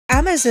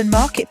Amazon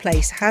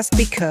Marketplace has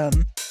become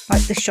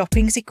like the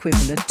shopping's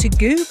equivalent to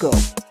Google,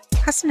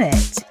 hasn't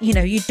it? You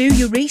know, you do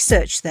your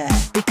research there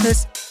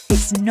because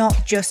it's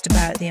not just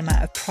about the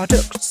amount of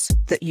products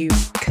that you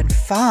can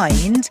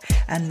find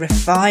and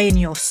refine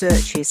your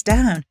searches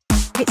down.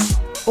 It's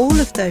all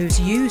of those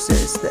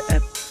users that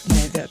are,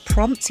 you know, that are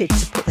prompted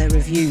to put their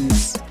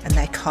reviews and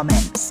their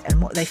comments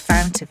and what they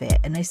found of it.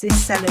 And is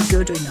this seller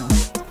good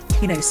enough?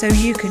 You know, so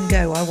you can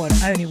go,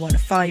 I only want a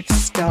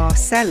 5-star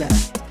seller.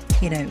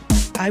 You know,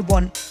 I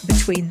want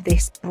between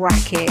this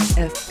bracket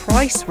of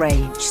price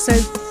range. So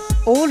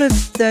all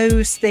of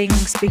those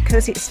things,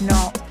 because it's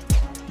not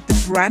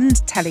the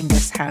brand telling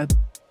us how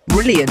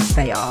brilliant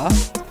they are,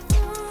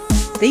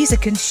 these are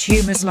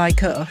consumers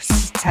like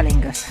us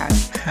telling us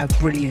how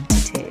brilliant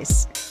it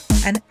is.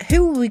 And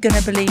who are we going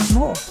to believe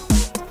more?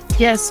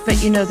 Yes,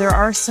 but you know, there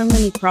are so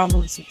many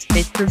problems with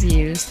fake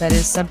reviews. That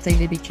is something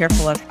to be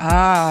careful of.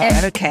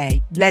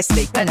 Okay.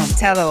 Lesley, come on,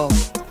 tell all.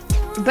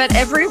 But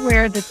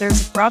everywhere that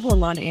there's a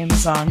problem on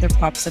Amazon, there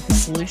pops up a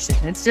solution.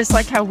 It's just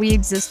like how we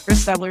exist for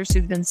sellers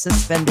who've been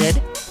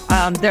suspended.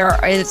 There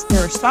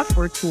are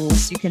software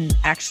tools you can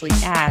actually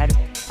add.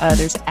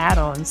 There's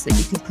add-ons that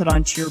you can put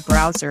onto your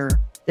browser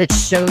that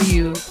show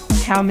you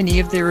how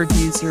many of the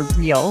reviews are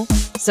real.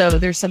 So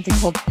there's something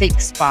called Fake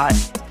Spot,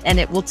 and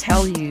it will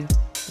tell you,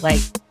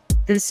 like,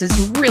 this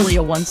is really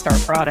a 1-star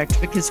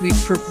product because we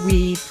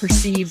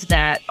perceive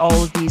that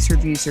all of these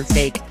reviews are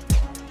fake.